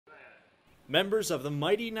Members of the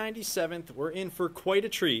mighty 97th were in for quite a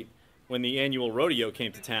treat when the annual rodeo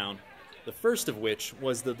came to town, the first of which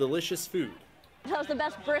was the delicious food. That was the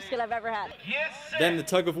best brisket I've ever had. Yes, sir. Then the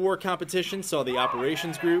tug-of-war competition saw the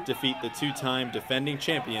operations group defeat the two-time defending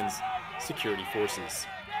champions, security forces.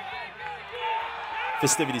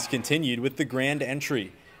 Festivities continued with the grand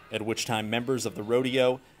entry, at which time members of the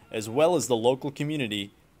rodeo, as well as the local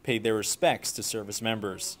community, paid their respects to service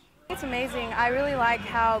members. It's amazing. I really like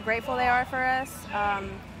how grateful they are for us.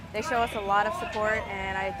 They show us a lot of support,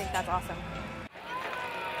 and I think that's awesome.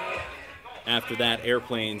 After that,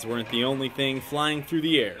 airplanes weren't the only thing flying through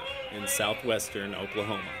the air in southwestern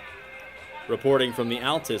Oklahoma. Reporting from the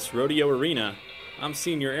Altus Rodeo Arena, I'm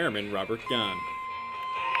Senior Airman Robert Gunn.